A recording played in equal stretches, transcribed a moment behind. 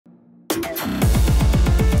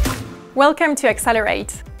Welcome to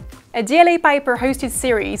Accelerate, a DLA Piper hosted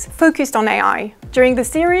series focused on AI. During the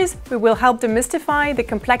series, we will help demystify the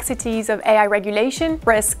complexities of AI regulation,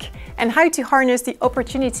 risk, and how to harness the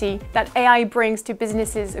opportunity that AI brings to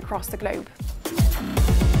businesses across the globe.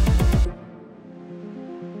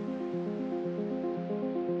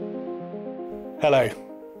 Hello,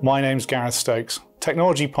 my name's Gareth Stokes,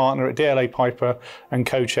 Technology Partner at DLA Piper and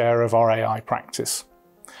Co-Chair of our AI practice.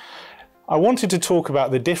 I wanted to talk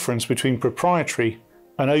about the difference between proprietary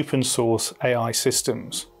and open source AI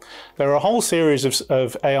systems. There are a whole series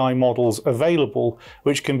of AI models available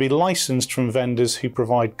which can be licensed from vendors who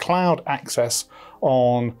provide cloud access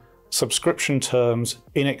on subscription terms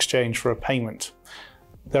in exchange for a payment.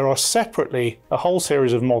 There are separately a whole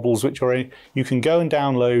series of models which you can go and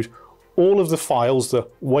download all of the files, the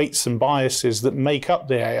weights and biases that make up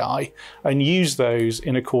the AI, and use those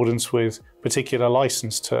in accordance with particular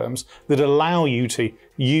license terms that allow you to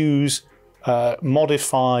use,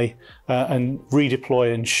 modify and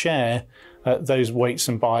redeploy and share those weights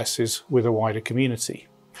and biases with a wider community.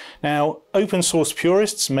 Now, open source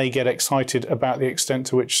purists may get excited about the extent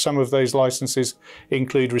to which some of those licenses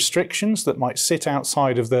include restrictions that might sit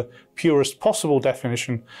outside of the purest possible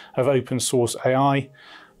definition of open source AI.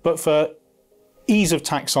 But for ease of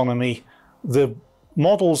taxonomy, the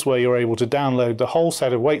models where you're able to download the whole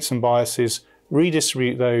set of weights and biases,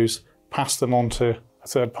 redistribute those, pass them on to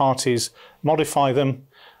third parties, modify them,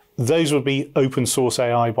 those would be open source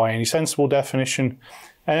AI by any sensible definition.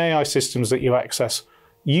 And AI systems that you access,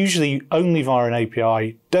 usually only via an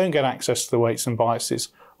API, don't get access to the weights and biases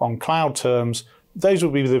on cloud terms. Those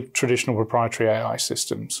would be the traditional proprietary AI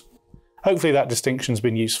systems. Hopefully that distinction's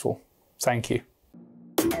been useful. Thank you.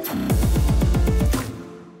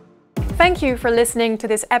 Thank you for listening to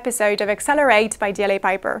this episode of Accelerate by DLA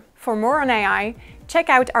Piper. For more on AI, check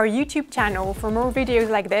out our YouTube channel for more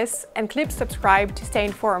videos like this and click subscribe to stay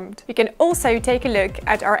informed. You can also take a look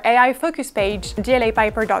at our AI focus page on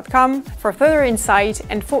dlapiper.com for further insight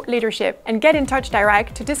and thought leadership, and get in touch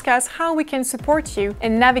direct to discuss how we can support you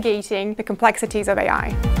in navigating the complexities of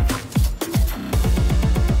AI.